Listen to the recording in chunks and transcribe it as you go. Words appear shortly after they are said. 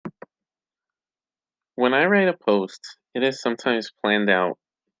When I write a post, it is sometimes planned out,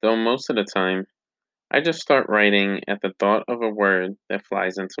 though most of the time, I just start writing at the thought of a word that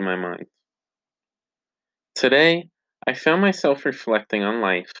flies into my mind. Today, I found myself reflecting on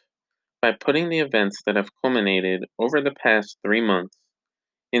life by putting the events that have culminated over the past 3 months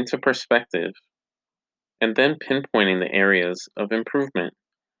into perspective and then pinpointing the areas of improvement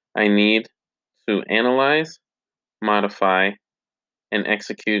I need to analyze, modify, and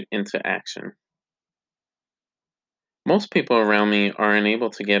execute into action. Most people around me are unable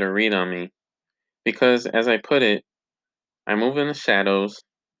to get a read on me because, as I put it, I move in the shadows,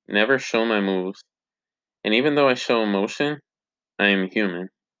 never show my moves, and even though I show emotion, I am human.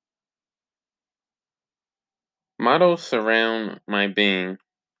 Mottos surround my being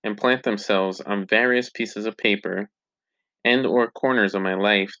and plant themselves on various pieces of paper and or corners of my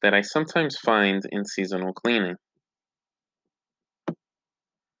life that I sometimes find in seasonal cleaning.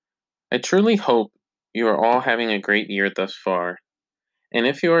 I truly hope you are all having a great year thus far, and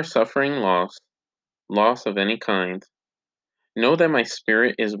if you are suffering loss of any kind, know that my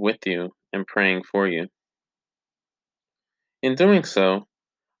spirit is with you and praying for you. In doing so,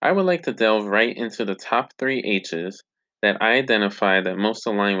 I would like to delve right into the top three H's that I identify that most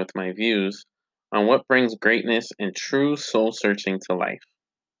align with my views on what brings greatness and true soul searching to life.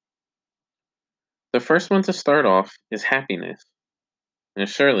 The first one to start off is happiness. And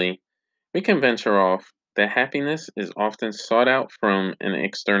surely, we can venture off that happiness is often sought out from an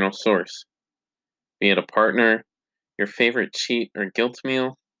external source, be it a partner, your favorite cheat or guilt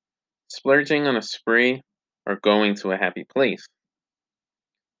meal, splurging on a spree, or going to a happy place.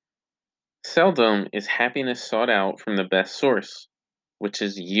 Seldom is happiness sought out from the best source, which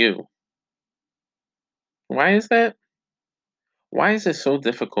is you. Why is that? Why is it so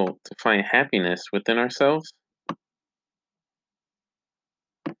difficult to find happiness within ourselves?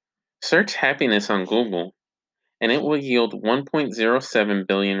 Search happiness on Google and it will yield 1.07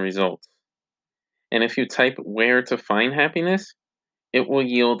 billion results. And if you type where to find happiness, it will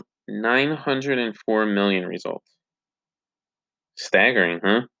yield 904 million results. Staggering,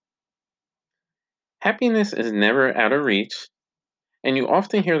 huh? Happiness is never out of reach, and you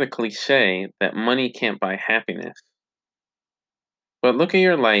often hear the cliche that money can't buy happiness. But look at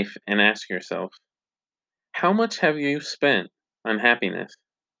your life and ask yourself, how much have you spent on happiness?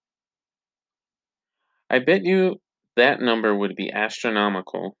 I bet you that number would be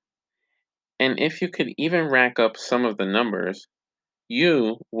astronomical. And if you could even rack up some of the numbers,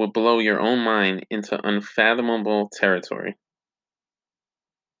 you will blow your own mind into unfathomable territory.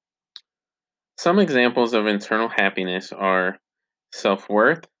 Some examples of internal happiness are self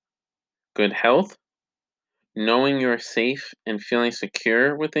worth, good health, knowing you're safe and feeling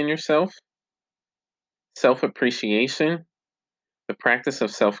secure within yourself, self appreciation, the practice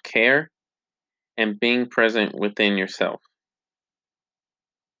of self care, and being present within yourself.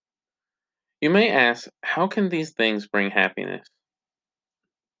 You may ask, how can these things bring happiness?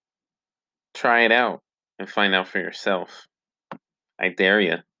 Try it out and find out for yourself. I dare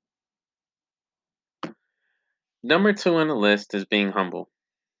you. Number two on the list is being humble.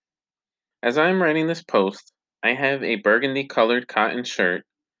 As I'm writing this post, I have a burgundy colored cotton shirt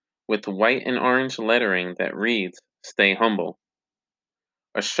with white and orange lettering that reads, Stay Humble.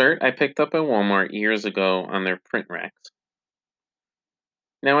 A shirt I picked up at Walmart years ago on their print racks.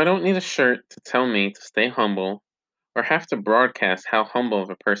 Now, I don't need a shirt to tell me to stay humble or have to broadcast how humble of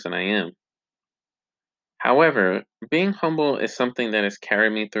a person I am. However, being humble is something that has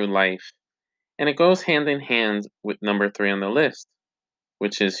carried me through life, and it goes hand in hand with number three on the list,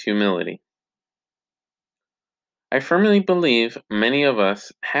 which is humility. I firmly believe many of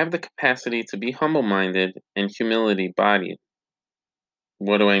us have the capacity to be humble minded and humility bodied.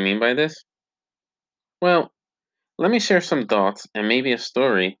 What do I mean by this? Well, let me share some thoughts and maybe a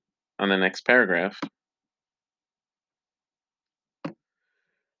story on the next paragraph.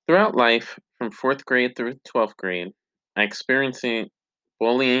 Throughout life, from fourth grade through 12th grade, I experienced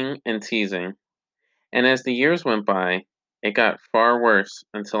bullying and teasing, and as the years went by, it got far worse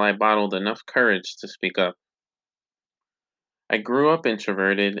until I bottled enough courage to speak up. I grew up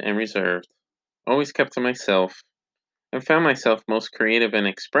introverted and reserved, always kept to myself, and found myself most creative and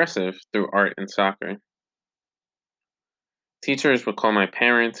expressive through art and soccer. Teachers would call my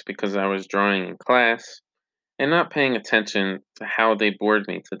parents because I was drawing in class and not paying attention to how they bored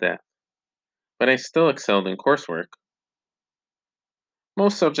me to death, but I still excelled in coursework.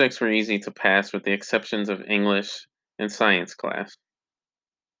 Most subjects were easy to pass with the exceptions of English and science class.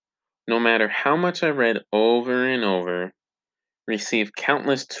 No matter how much I read over and over, received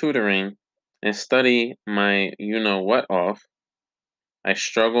countless tutoring, and study my you know what off, I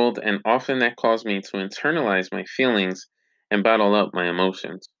struggled, and often that caused me to internalize my feelings and bottle up my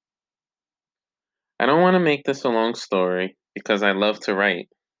emotions. I don't want to make this a long story because I love to write,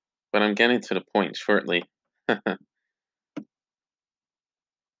 but I'm getting to the point shortly.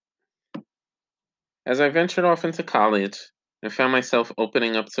 As I ventured off into college and found myself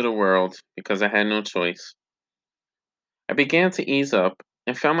opening up to the world because I had no choice, I began to ease up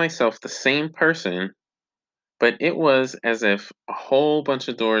and found myself the same person, but it was as if a whole bunch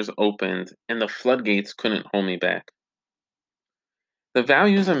of doors opened and the floodgates couldn't hold me back. The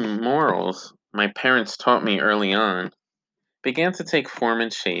values and morals my parents taught me early on began to take form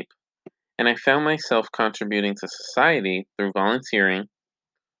and shape, and I found myself contributing to society through volunteering,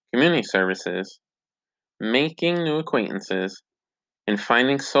 community services, making new acquaintances, and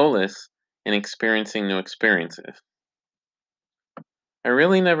finding solace in experiencing new experiences. I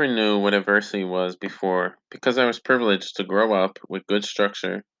really never knew what adversity was before because I was privileged to grow up with good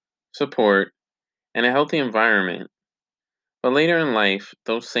structure, support, and a healthy environment. But later in life,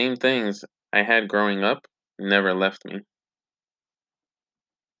 those same things I had growing up never left me.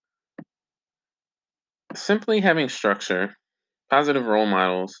 Simply having structure, positive role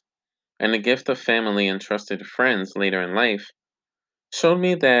models, and the gift of family and trusted friends later in life showed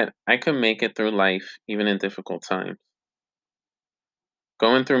me that I could make it through life even in difficult times.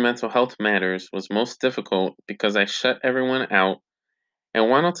 Going through mental health matters was most difficult because I shut everyone out and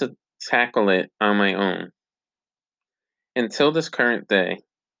wanted to tackle it on my own. Until this current day,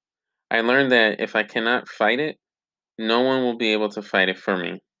 I learned that if I cannot fight it, no one will be able to fight it for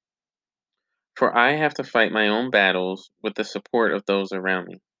me. For I have to fight my own battles with the support of those around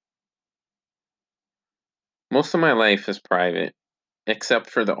me. Most of my life is private, except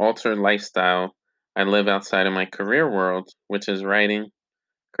for the altered lifestyle I live outside of my career world, which is writing,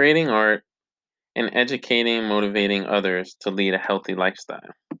 creating art, and educating and motivating others to lead a healthy lifestyle.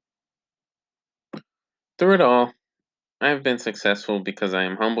 Through it all, I have been successful because I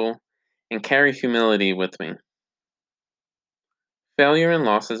am humble and carry humility with me. Failure and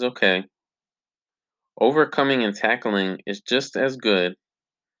loss is okay. Overcoming and tackling is just as good,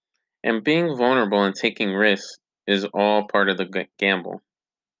 and being vulnerable and taking risks is all part of the gamble.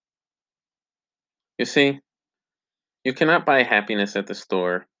 You see, you cannot buy happiness at the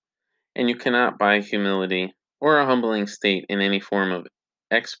store, and you cannot buy humility or a humbling state in any form of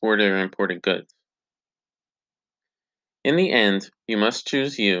exported or imported goods. In the end, you must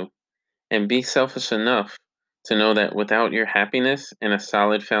choose you and be selfish enough to know that without your happiness and a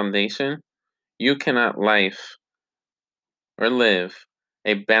solid foundation, you cannot live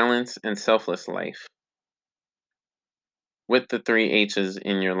a balanced and selfless life with the three H's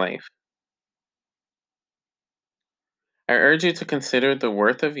in your life. I urge you to consider the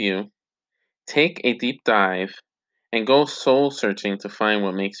worth of you, take a deep dive, and go soul searching to find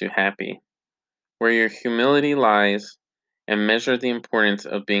what makes you happy, where your humility lies, and measure the importance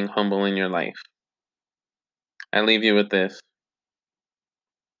of being humble in your life. I leave you with this: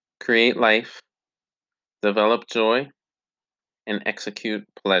 create life, develop joy, and execute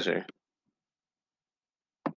pleasure.